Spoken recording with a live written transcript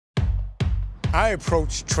I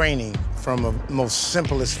approach training from a most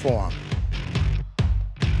simplest form.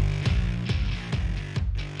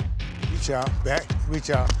 Reach out, back, reach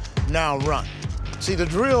out, now run. See, the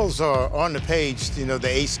drills are on the page, you know, the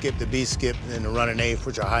A skip, the B skip, and the running A,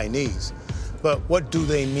 which are high knees. But what do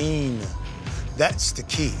they mean? That's the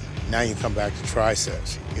key. Now you come back to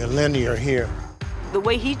triceps. You're linear here. The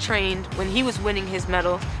way he trained when he was winning his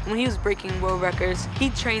medal, when he was breaking world records, he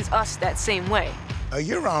trains us that same way. A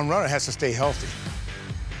year-round runner has to stay healthy.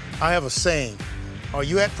 I have a saying, are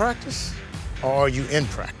you at practice or are you in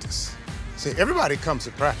practice? See, everybody comes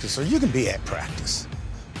to practice, so you can be at practice.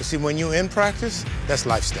 But see, when you're in practice, that's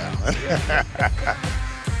lifestyle.